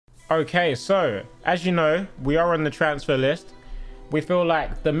Okay, so as you know, we are on the transfer list. We feel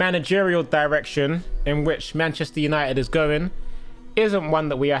like the managerial direction in which Manchester United is going isn't one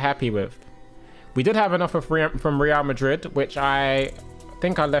that we are happy with. We did have an offer from Real Madrid, which I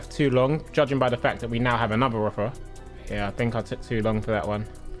think I left too long, judging by the fact that we now have another offer. Yeah, I think I took too long for that one.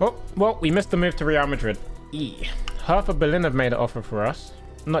 Oh, well, we missed the move to Real Madrid. Hertha Berlin have made an offer for us.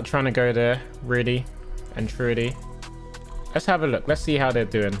 I'm not trying to go there, really and truly. Let's have a look. Let's see how they're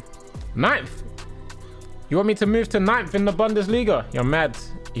doing. 9th. You want me to move to 9th in the Bundesliga? You're mad.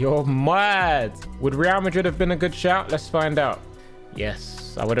 You're mad. Would Real Madrid have been a good shout? Let's find out.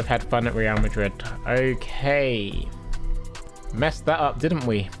 Yes, I would have had fun at Real Madrid. Okay. Messed that up, didn't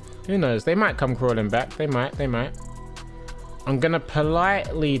we? Who knows? They might come crawling back. They might. I'm going to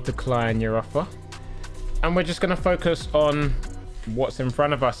politely decline your offer. And we're just going to focus on what's in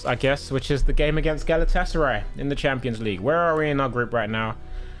front of us, I guess, which is the game against Galatasaray in the Champions League. Where are we in our group right now?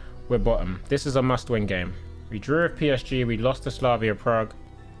 We're bottom. This is a must-win game. We drew with PSG. We lost to Slavia Prague.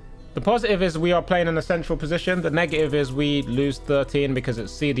 The positive is we are playing in a central position. The negative is we lose 13 because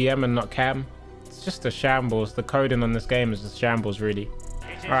it's CDM and not Cam. It's just a shambles. The coding on this game is just shambles, really.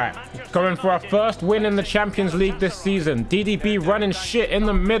 All right, going for our first win in the Champions League this season. DDB running shit in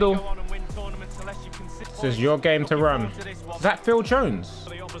the middle. This is your game to run. Is that Phil Jones?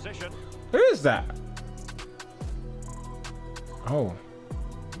 Who is that? Oh.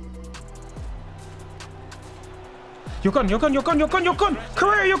 You're gone.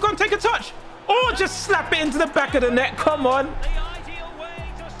 Correa, you're gone. Take a touch. Oh, just slap it into the back of the net. Come on.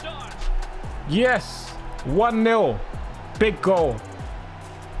 Yes. 1-0. Big goal.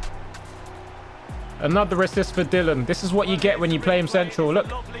 Another assist for Dylan. This is what you get when you play him central. Look,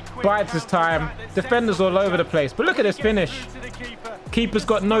 bides his time. Defenders all over the place. But look at this finish. Keeper's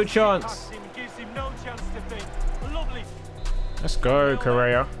got no chance. Let's go,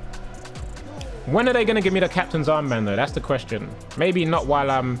 Correa. When are they going to give me the captain's armband, though? That's the question. Maybe not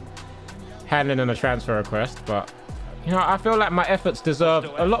while I'm handling in a transfer request, but, you know, I feel like my efforts deserve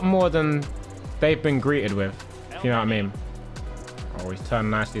a lot more than they've been greeted with. You know what I mean? Oh, he's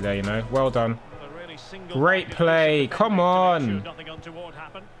turned nicely there, you know. Well done. Great play. Come on.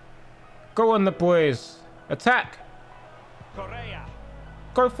 Go on, the boys. Attack.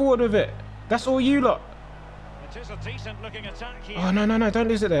 Go forward with it. That's all you lot. Oh, no. Don't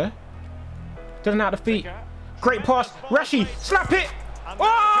lose it there. Dylan out the feet. Great pass. Rashi, slap it.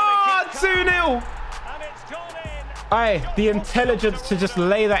 Oh, 2-0. Aye, the intelligence to just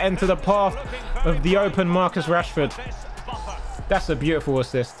lay that into the path of the open Marcus Rashford. That's a beautiful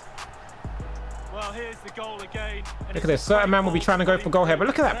assist. Look at this. Certain man will be trying to go for goal here, but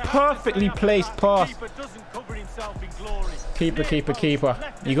look at that perfectly placed pass. Keeper.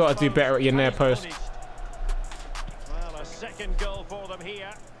 You got to do better at your near post.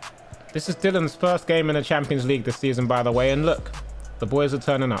 This is Dylan's first game in the Champions League this season, by the way, and look, the boys are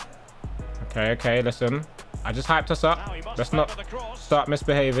turning up. Okay, listen. I just hyped us up. Let's not start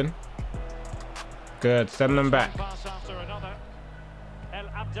misbehaving. Good, send them back.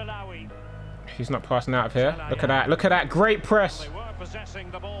 He's not passing out of here. Look at that. Great press.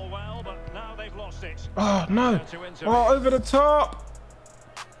 Oh, no. Oh, over the top.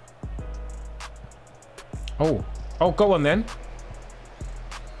 Oh, go on then.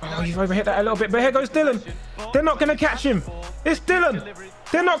 Oh, you've overhit that a little bit, but here goes Dylan. They're not going to catch him. It's Dylan.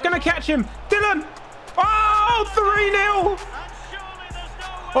 They're not going to catch him. Dylan. Oh,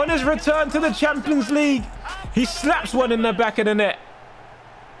 3-0. On his return to the Champions League, he slaps one in the back of the net.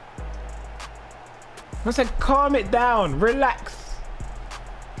 I said, calm it down. Relax.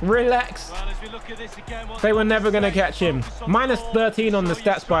 They were never going to catch him. Minus 13 on the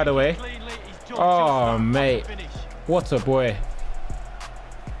stats, by the way. Oh, mate. What a boy.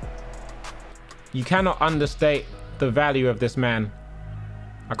 You cannot understate the value of this man.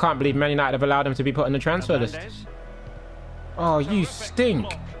 I can't believe Man United have allowed him to be put on the transfer list. Oh, you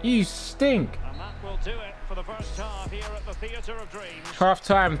stink. You stink. Half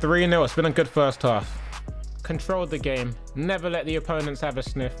time, 3-0. It's been a good first half. Controlled the game. Never let the opponents have a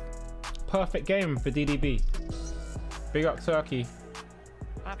sniff. Perfect game for DDB. Big up Turkey.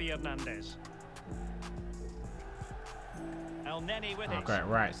 Oh, great.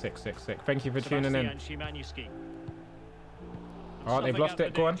 Right, 6. Thank you for tuning in. Oh, they've lost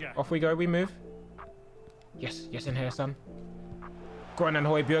it. Go on. Off we go. We move. Yes, in here, son. Go on then,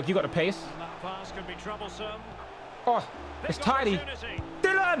 Højbjerg. You got the pace. Oh, it's tidy.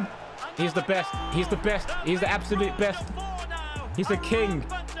 Dylan! He's the best. He's the absolute best. He's a king.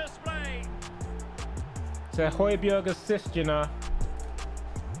 It's a Højbjerg assist, you know.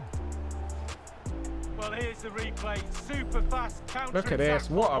 Well, here's the replay. Super fast counter. Look at this.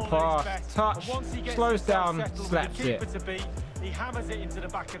 What a pass. Touch. Slows down. Slaps it. He hammers it into the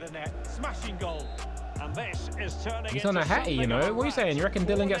back of the net. Smashing goal. And this is turning. He's on a hattie, you know. What are you saying? You reckon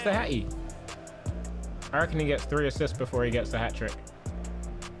Dylan gets the hattie? I reckon he gets 3 assists before he gets the hat trick.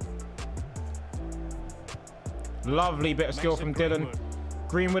 Lovely bit of skill from Dylan.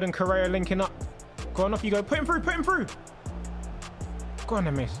 Greenwood and Correa linking up. Go on, off you go. Put him through. Put him through. Go on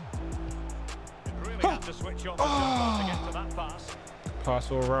then, miss.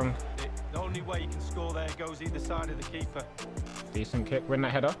 Pass all wrong. The only way you can score there goes either side of the keeper. Decent kick. Win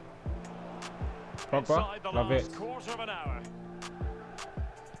that header. Pogba. Love it.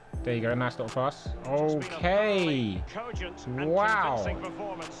 There you go. Nice little pass. Okay. Wow.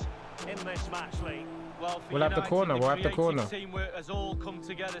 We'll have the corner. We'll have the corner. Teamwork has all come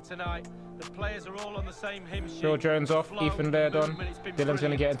together tonight. The players are all on the same hymn sheet. Phil Jones off. Ethan Laird on. Dylan's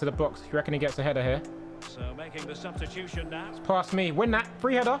going to get into the box. You reckon he gets a header here? So making the substitution now. It's past me. Win that.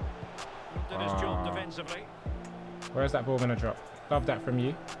 Free header. Did his job defensively. Where's that ball going to drop? Love that from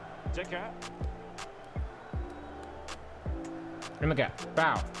you. Dicker. In the gap.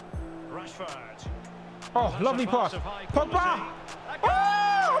 Bow. Rashford. Oh, lovely pass. Pogba.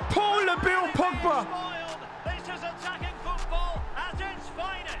 Oh, Polar Bill Pogba. This is attacking football at its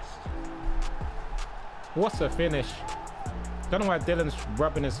finest. What a finish. Don't know why Dylan's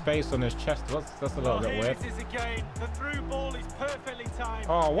rubbing his face on his chest. That's a little bit weird. Again. The through ball is perfectly timed.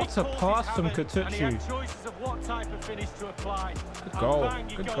 Oh, what a pass from Kutucu. Choices of what type of finish to apply. Good goal.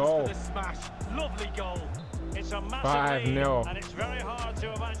 Good goal. Smash. Lovely goal. It's a massive 5-0. and it's very hard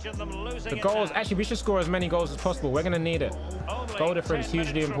to imagine them losing. The goals, actually, we should score as many goals as possible. We're going to need it. Goal difference,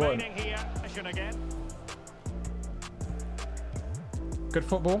 hugely important. Good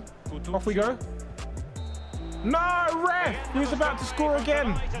football. Off we go. No, ref! He was about to score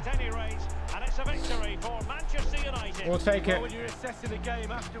again. We'll take it.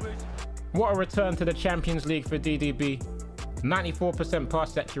 What a return to the Champions League for DDB. 94%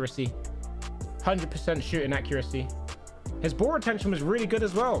 pass accuracy. 100% shooting accuracy. His ball retention was really good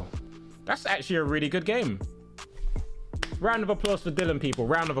as well. That's actually a really good game. Round of applause for Dylan, people.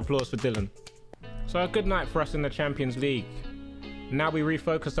 Round of applause for Dylan. So a good night for us in the Champions League. Now we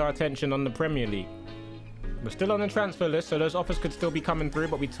refocus our attention on the Premier League. We're still on the transfer list, so those offers could still be coming through,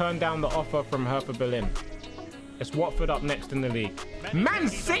 but we turned down the offer from Hertha Berlin. It's Watford up next in the league. Man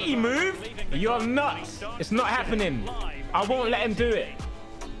City move? You're nuts. It's not happening. I won't let him do it.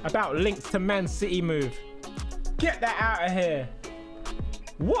 About links to Man City move. Get that out of here.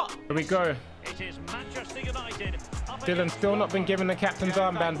 What? Here we go. It is Manchester United. Dylan's still not been given the captain's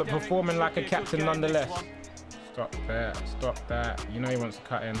armband, but performing like a captain nonetheless. Stop there. Stop that. You know he wants to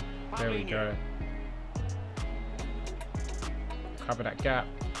cut in. There we go. Cover that gap.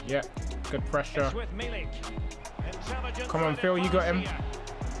 Yep. Good pressure. Come on, Phil. You got him.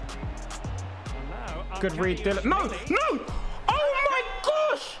 Good read, Dylan. No! No! Oh my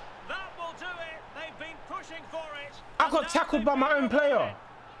gosh! That will do it. They've been pushing for it. I got tackled by my own player.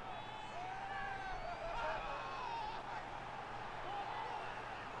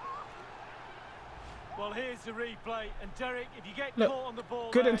 Well, here's the replay, and Derek, if you get Look, caught on the ball,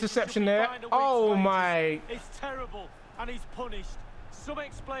 good interception there. Oh my! It's terrible, and he's punished. Some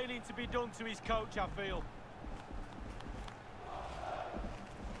explaining to be done to his coach, I feel.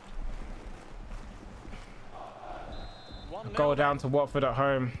 Goal down to Watford at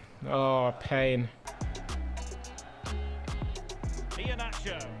home. Oh, pain.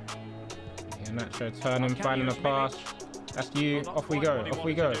 Iheanacho, turning, finding a pass. That's you. Off we go. Off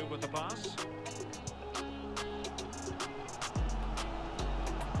we go.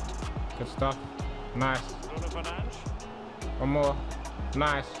 Good stuff. Nice. One more.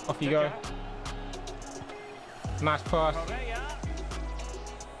 Nice. Off you go. Nice pass.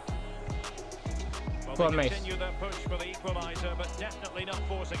 Go on, Mace.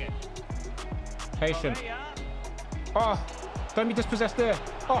 Patient. Oh, don't be dispossessed there.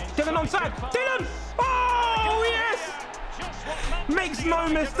 Oh, Dylan onside. Dylan! Oh, yes! Makes no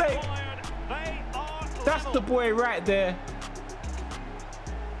mistake. That's the boy right there.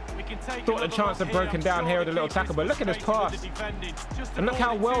 Thought the chance had broken down here with a little tackle, but look at this pass. And look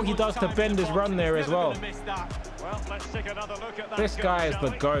how well he does to bend his run there as well. This guy is the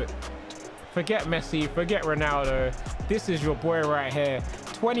GOAT. Forget Messi, forget Ronaldo. This is your boy right here.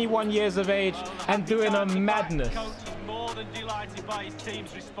 21 years of age and doing a madness. More than delighted by his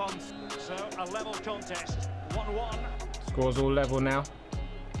team's response. So a level contest, 1-1. Scores all level now.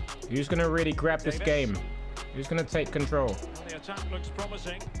 Who's going to really grab this game? Who's going to take control? The attack looks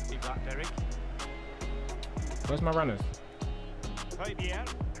promising. Keep that, Derek. Where's my runners? Fabian.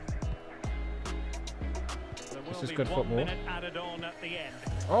 This is good football. Added on at the end.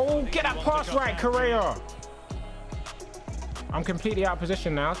 Oh, get that pass right, Correa. I'm completely out of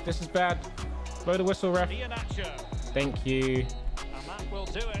position now. This is bad. Blow the whistle, ref. Thank you. And that will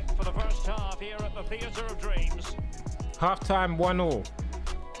do it for the first half here at the Theatre of Dreams. Half-time, 1-1.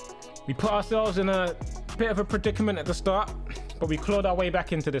 We put ourselves in a bit of a predicament at the start, but we clawed our way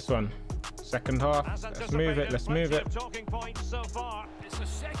back into this one. Second half, let's move it, let's move it.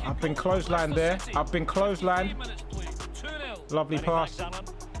 I've been clotheslined there. I've been clotheslined. Lovely pass.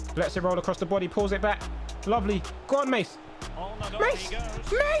 Lets it roll across the body, pulls it back. Lovely. Go on, Mace. Mace!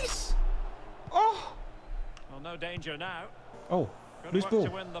 Mace! Oh! Well, no danger now. Oh, loose ball.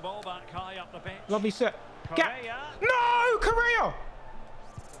 To win the ball back high up the pitch. Lovely set. No, Correa!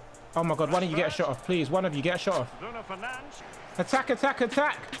 Oh my God, one of you get a shot off, please. One of you get a shot off. Attack, attack,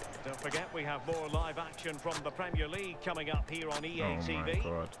 attack. Don't forget we have more live action from the Premier League coming up here on EA TV.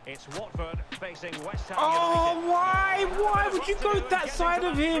 God. It's Watford facing West Ham United. Why? Why would you go that side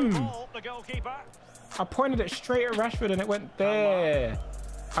of him? The goalkeeper. I pointed it straight at Rashford and it went there.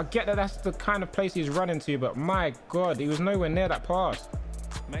 I get that that's the kind of place he's running to, but my God, he was nowhere near that pass.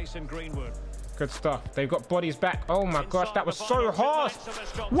 Mason Greenwood. Good stuff. They've got bodies back. Oh my gosh, that was so harsh.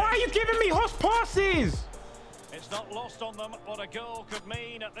 Why are you giving me harsh passes? It's not lost on them what a goal could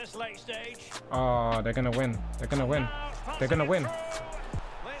mean at this late stage. Oh, they're going to win. They're going to win. They're going to win.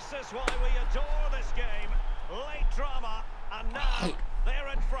 This is why we adore this game. Late drama, and now they're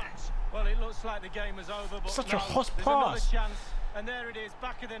in front. Well, it looks like the game is over, but such a harsh there's pass. Another chance, and there it is,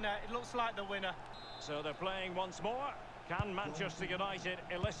 back of the net. It looks like the winner. So they're playing once more. Can Manchester United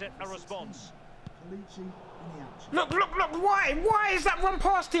elicit a response? Look, look, look, why is that run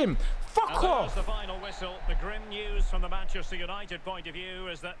past him? Fuck off! The final whistle. The grim news from the Manchester United point of view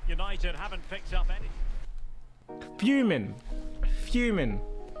is that United haven't picked up any. Fuming. Fuming.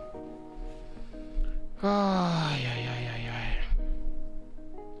 Ah, yeah.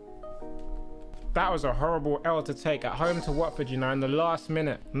 That was a horrible L to take at home to Watford, you know, in the last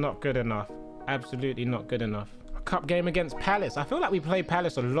minute. Not good enough. Absolutely not good enough. A cup game against Palace. I feel like we played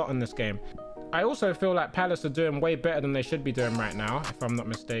Palace a lot in this game. I also feel like Palace are doing way better than they should be doing right now, if I'm not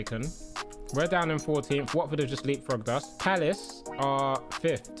mistaken. We're down in 14th. Watford have just leapfrogged us. Palace are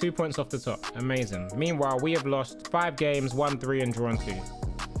 5th, 2 points off the top. Amazing. Meanwhile, we have lost 5 games, won 3 and drawn 2.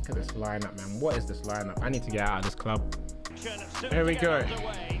 Look at this lineup, man. What is this lineup? I need to get out of this club. Here we go.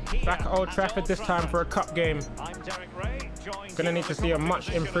 Back at Old Trafford this time for a cup game. Gonna need to see a much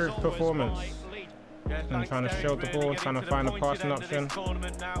improved performance. I'm trying to shield the ball, trying to find a passing option.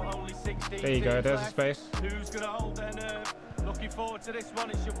 There you go, there's a space. Who's going to hold their nerve? Looking forward to this one,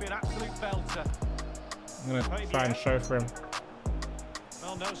 it should be an absolute belter. I'm going to try and show for him.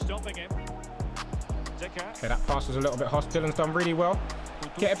 Well, no stopping him. Okay, that pass was a little bit hostile and done really well.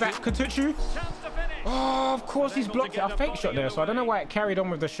 Get it back, Katuchu. Oh, of course he's blocked it. I fake shot there, so I don't know why it carried on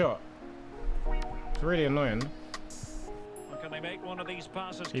with the shot. It's really annoying. Can they make one of these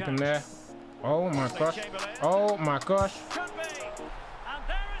passes? Keep him there. Oh my gosh. Oh my gosh. Could be. And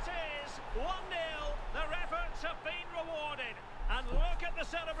there it is. 1-0. Their efforts have been rewarded. And look at the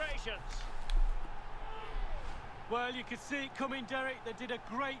celebrations. Well, you could see it coming, Derek. They did a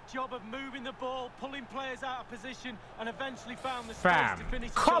great job of moving the ball, pulling players out of position, and eventually found the space to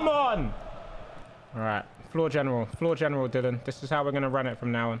finish. Come on! All right, floor general, Dylan. This is how we're going to run it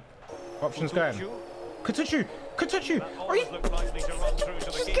from now on. Options going. Katuchu! Are you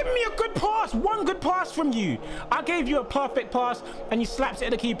just give me a good pass? One good pass from you. I gave you a perfect pass and you slapped it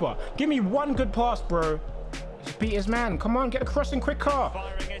at the keeper. Give me one good pass, bro. Just beat his man. Come on, get the crossing quicker.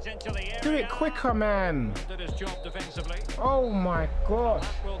 Do it quicker, man. Oh my God.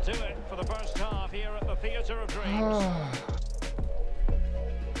 That will do it for the first half here at the Theatre of Dreams.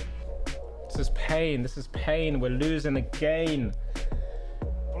 This is pain. This is pain. We're losing again.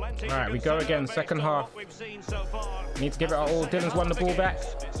 All right, we go again, second half. Need to give it our all. Dylan's won the ball back.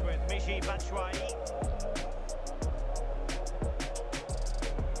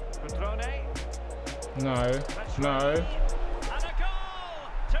 No. And a goal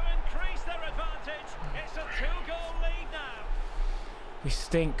to increase their advantage. It's a 2-goal lead now. We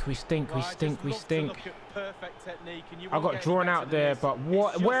stink. I got drawn out there, but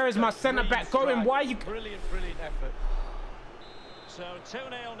what? Where is my centre back going? Why are you? Brilliant effort. So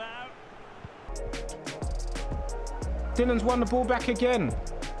 2-0 now. Dylan's won the ball back again.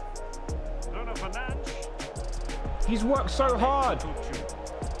 He's worked so hard.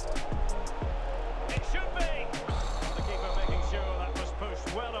 It should be. The keeper making sure that was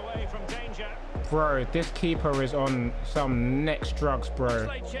pushed well away from danger. Bro, this keeper is on some next drugs, bro.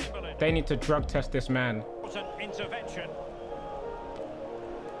 They need to drug test this man. Intervention.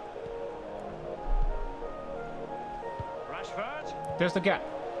 There's the gap.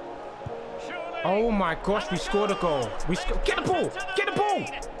 Oh my gosh, we scored a goal. Get the ball! Get the ball!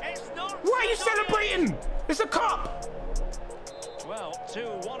 Why are you celebrating? It's a cup! Well,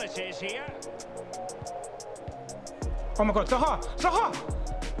 2-1 it is here. Oh my god, Zaha! Zaha!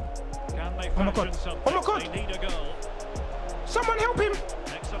 Can they oh my god! Oh my god! They need a goal. Someone help him!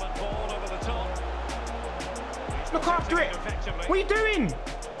 Excellent ball over the top. Look after it! What are you doing?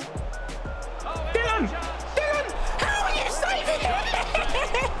 Dylan! Dylan! How are you saving it?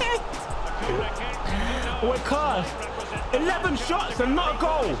 We're cast. 11 shots and not a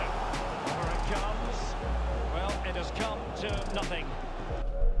goal. It comes. Well, it has come to nothing.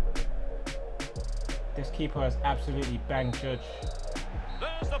 This keeper is absolutely bang judge.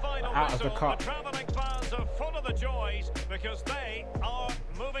 There's the final Out of the cup. The travelling fans are full of the joys because they are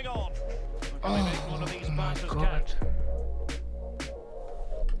moving on. Oh one of these my passes god. count.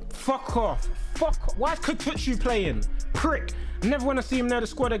 Fuck off. Fuck off. Why is Katuchu playing? Prick. Never want to see him near the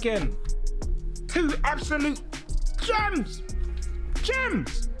squad again. 2 absolute gems.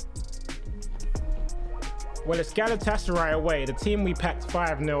 Gems. Well, it's Galatasaray away. The team we packed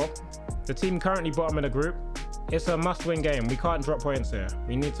 5-0. The team currently bottom of the group. It's a must-win game. We can't drop points here.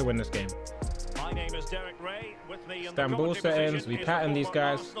 We need to win this game. My name is Derek Ray. With me in Istanbul settings. We pattern these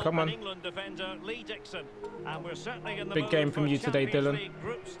guys. Come on. England defender Lee Dixon. And we're certainly in the big game from you today, Dylan.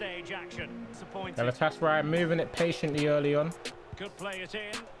 Group stage action. Galatasaray moving it patiently early on. Could play it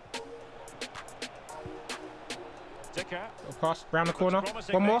in. Dicker. Pass round the corner.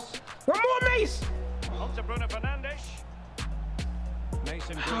 One more. One more, Mace! On to Bruno Fernandes.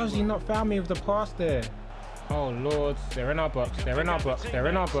 How has he not found me with the pass there? Oh Lord, they're in our box. They're in our box. They're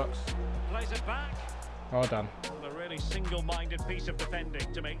in our box. Plays it back. Well done. A really single-minded piece of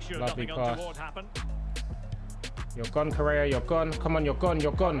defending to make sure Lovely nothing pass. untoward happened. You're gone, Correa. You're gone. Come on, you're gone.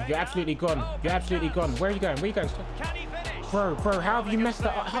 You're gone. You're absolutely gone. You're absolutely gone. Where are you going? Where are you going? Can he finish? Bro, how have you messed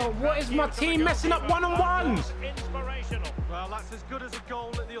that up? What is my team messing up one-on-ones? Inspirational. Well, that's as good as a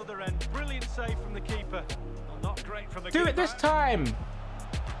goal at the other end. Brilliant save from the keeper. Well, not great from the Do keeper. it this time.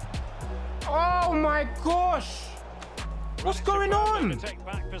 Oh my gosh. What's going on? To take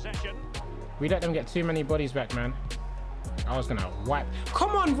back possession. We let them get too many bodies back, man. I was gonna wipe.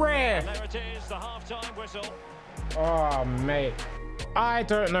 Come on, Rare. There it is, the half-time whistle. Oh, mate. I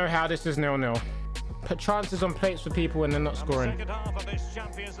don't know how this is 0-0. Put chances on plates for people and they're not scoring. The second half of this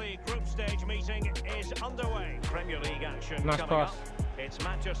Champions League group stage meeting is underway. Premier League action Nice coming pass. up. It's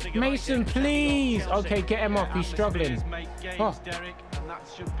Manchester United. Mason, please. Okay, get him off. He's struggling. Oh.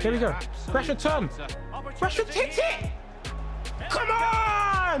 Here we go. Pressure turn. Pressure hit it. Come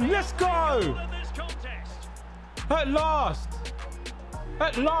on. Let's go. At last.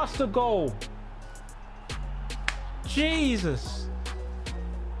 At last a goal. Jesus.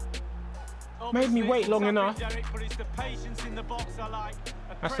 Made me wait long enough.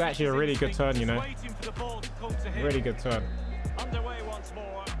 That's actually a really good turn, you know. Really good turn. Underway once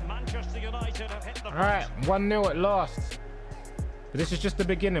more. Manchester United have hit the All right, 1-0 at last. But this is just the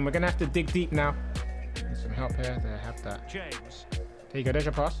beginning. We're gonna have to dig deep now. Need some help here. There, have that. James. There you go. There's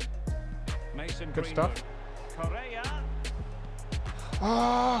your pass. Mason Good Greenwood. stuff. Correa.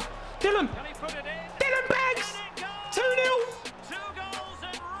 Oh, Dylan. Can he put it in? Dylan Banks. 2-0. 2 goals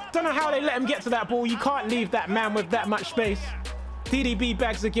in Don't know how they let him get to that ball. You can't leave that man with that much space. DDB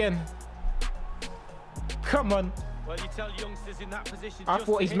bags again. Come on. Well, you tell youngsters in that position. I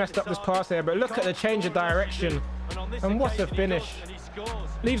thought he's messed up this pass here, but look at the change of direction. And what's the finish?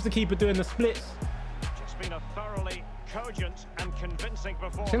 Leaves the keeper doing the splits. Just been a thoroughly cogent and convincing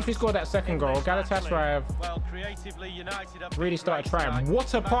performance. Since we scored that second goal, Galatasaray have really started trying.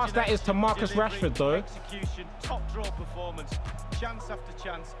 What a pass that is to Marcus Rashford, though. Execution, top draw performance, chance after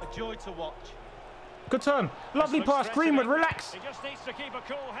chance, a joy to watch. Good turn. Lovely pass. Greenwood, relax. He just needs to keep a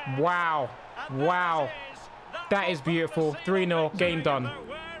cool head. Wow. Wow. That is beautiful. 3-0. Game done.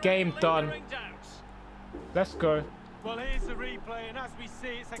 Game done. Let's go. Well, here's the replay, and as we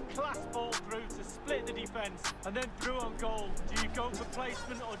see, it's a class ball through to split the defence and then through on goal. Do you go for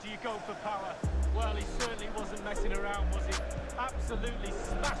placement or do you go for power? Well, he certainly wasn't messing around, was he? Absolutely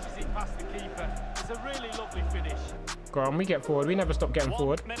smashes it past the keeper. It's a really lovely finish. Go on, we get forward. We never stop getting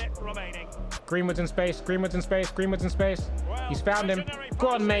forward. 1 minute remaining. Greenwood's in space. Greenwood's in space. Greenwood's in space. He's found him. Go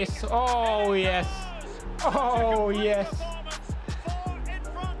on, Mace. Oh, yes. Oh, yes.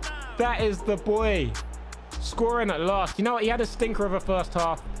 That is the boy. Scoring at last. You know what? He had a stinker of a first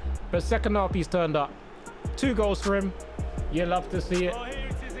half, but second half he's turned up. 2 goals for him. You love to see it.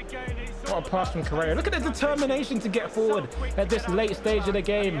 What a pass from Correa. Look at the determination to get forward at this late stage of the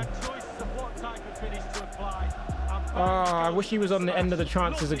game. Oh, I wish he was on the end of the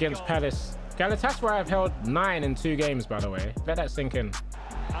chances against Palace. Galatasaray have held 9 in 2 games, by the way. Let that sink in.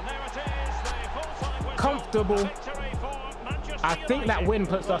 And there it is, the full-time whistle. Comfortable. Victory for Manchester I think that United. win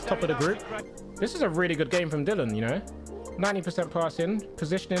puts us top of the group. This is a really good game from Dylan, you know. 90% passing,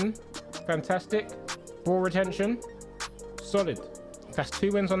 positioning, fantastic. Ball retention, solid. That's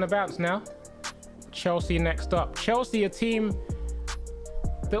 2 wins on the bounce now. Chelsea next up. Chelsea, a team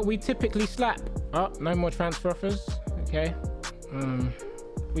that we typically slap. Oh, no more transfer offers. Okay.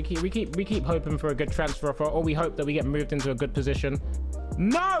 We keep hoping for a good transfer offer, or we hope that we get moved into a good position.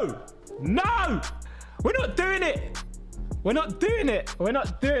 No! No! We're not doing it! We're not doing it! We're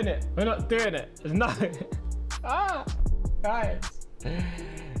not doing it! We're not doing it! There's nothing. Ah! Guys.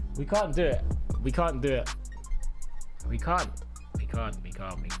 We can't do it. We can't do it. We can't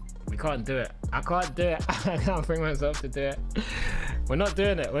do it. I can't do it. I can't bring myself to do it. We're not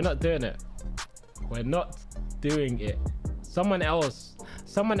doing it. We're not doing it. We're not doing it. Someone else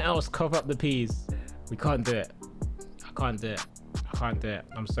cover up the peas. We can't do it. I can't do it. I can't do it.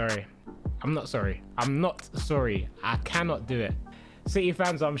 I'm sorry. I'm not sorry. I'm not sorry. I cannot do it. City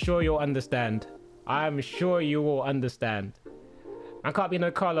fans, I'm sure you'll understand. I'm sure you will understand. I can't be no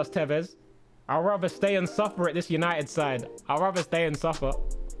Carlos Tevez. I'd rather stay and suffer at this United side. I'd rather stay and suffer.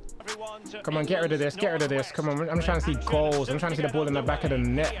 Come on, get rid of this. Get rid of this. Come on, I'm trying to see goals. I'm trying to see the ball in the back of the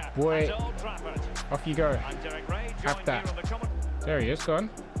net. Boy, off you go. Have that. There he is, go on.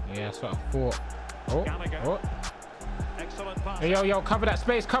 Yeah, that's what I thought. Oh. Hey, yo, cover that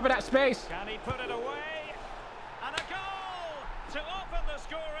space. Cover that space. Can he put it away? And a goal to open the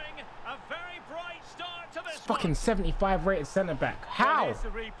scoring. A very bright start to this Fucking 75 rated centre back. How? Well, the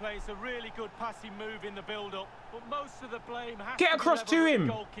replay. It's a really good passing move in the build-up, but most of the blame has Get to be across to levelled at him.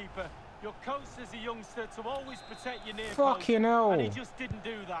 the goalkeeper. You're coached as a youngster to always protect your near Fucking post, hell. and he just didn't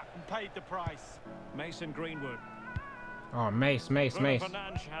do that and paid the price. Mason Greenwood. Oh, Mace.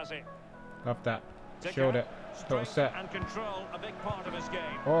 Fernandes has it. Love that. Showed it. Total set. And control, a big part of his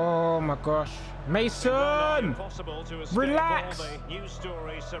game. Oh my gosh. Mason! Impossible to escape Relax! all the news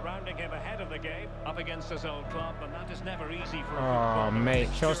stories surrounding him ahead of the game, up against his old club, and that is never easy for a Oh, footballer. mate.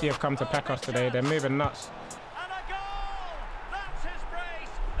 Chelsea have come to pack us today. They're moving nuts. And a goal! That's his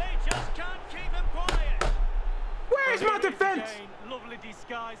brace. They just can't keep him quiet. Where is my defence? Again, lovely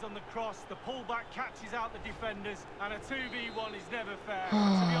disguise on the cross. The pullback catches out the defenders, and a 2v1 is never fair. To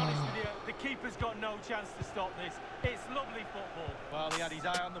be honest with you, the keeper's got no chance to stop this. It's lovely football. Well, he had his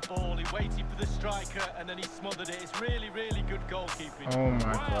eye on the ball. He waited for the striker, and then he smothered it. It's really, really good goalkeeping. Oh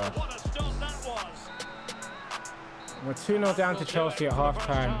my Wow, gosh. what a stop that was. We're 2-0 down to Chelsea at half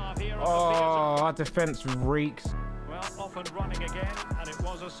time. Oh, our defence reeks. Well, off and running again, and it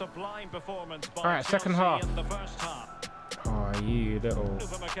was a sublime performance by All right, second Chelsea half. in the first half. Oh, you little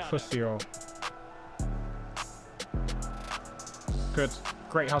pussy. Good.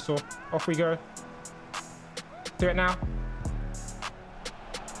 Great hustle. Off we go. Do it now.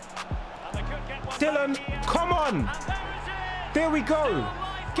 And they could get one Dylan, back here. come on. And there it is. There we go. Still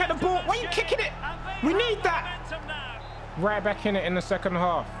life Get the into ball. the Why are you game, kicking it? and they We have need that. momentum now. Right back in it in the second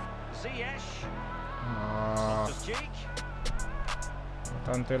half. Ziyech, Oh, just cheek.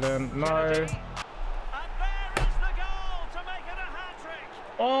 done Dylan. No. And there is the goal to make it a hat-trick.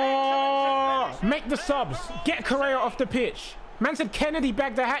 Oh, make the subs. Get Correa off the pitch. Man said Kennedy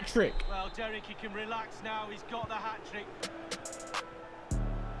bagged the hat trick. Well, Derek, he can relax now. He's got the hat-trick.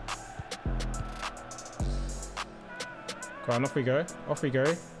 Go on, off we go. Off we go.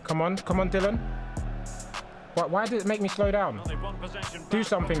 Come on, Dylan. Why did it make me slow down? Well, they've won possession Do back.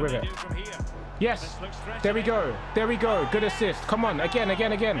 something What with can it. they do from here? Yes. This looks threatening. There we go. There we go. Good assist. Come on. Again.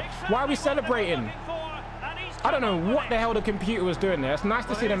 Why are we celebrating? I don't know what the hell the computer was doing there. It's nice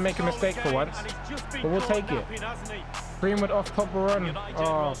to see them make a mistake for once. But we'll take it. Greenwood off Pogba run.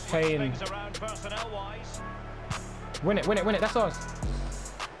 Oh, pain. Win it. That's ours.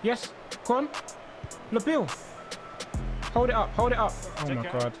 Yes. Go on. Nabil. Hold it up. Oh my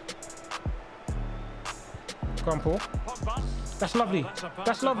god. Go on, Paul. That's lovely.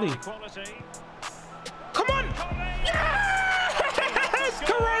 That's lovely. Come on! Yes!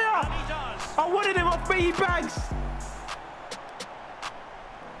 Correa! I wanted him off BE bags.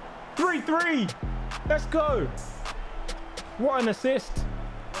 3-3. Let's go. What an assist.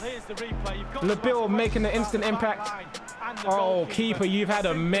 Well, here's the replay. You've got Nabil making the instant impact. Oh, keeper, you've had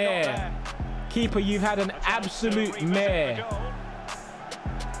a mare. Keeper, you've had an absolute mare.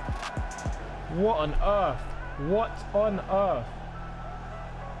 What on earth? What on earth?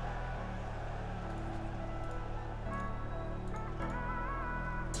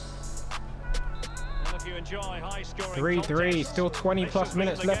 Well, if you enjoy high scoring 3-3, still 20 plus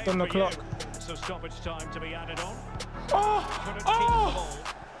minutes left on the clock. So stoppage time to be added on. Oh!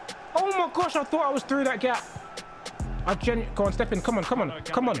 Oh my gosh, I thought I was through that gap. Go on, step in. Come on, come on,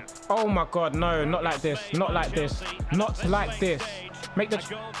 come on. Oh my God, no, not like this. Not like this. Not like this. Make the...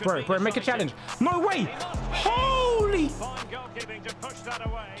 Bro, make a challenge. No way. Holy...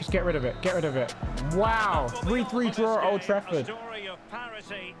 Just get rid of it. Get rid of it. Wow. 3-3 draw at Old Trafford. Story of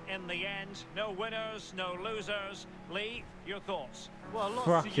parity in the end. No winners, no losers. Lee, your thoughts? Well, lots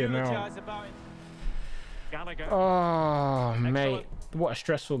Fucking to hell. eulogize about it. Gallagher. Oh, mate. Excellent. What a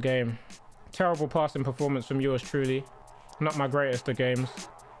stressful game. Terrible passing performance from yours truly. Not my greatest of games.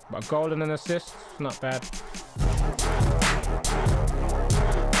 But a goal and an assist, not bad.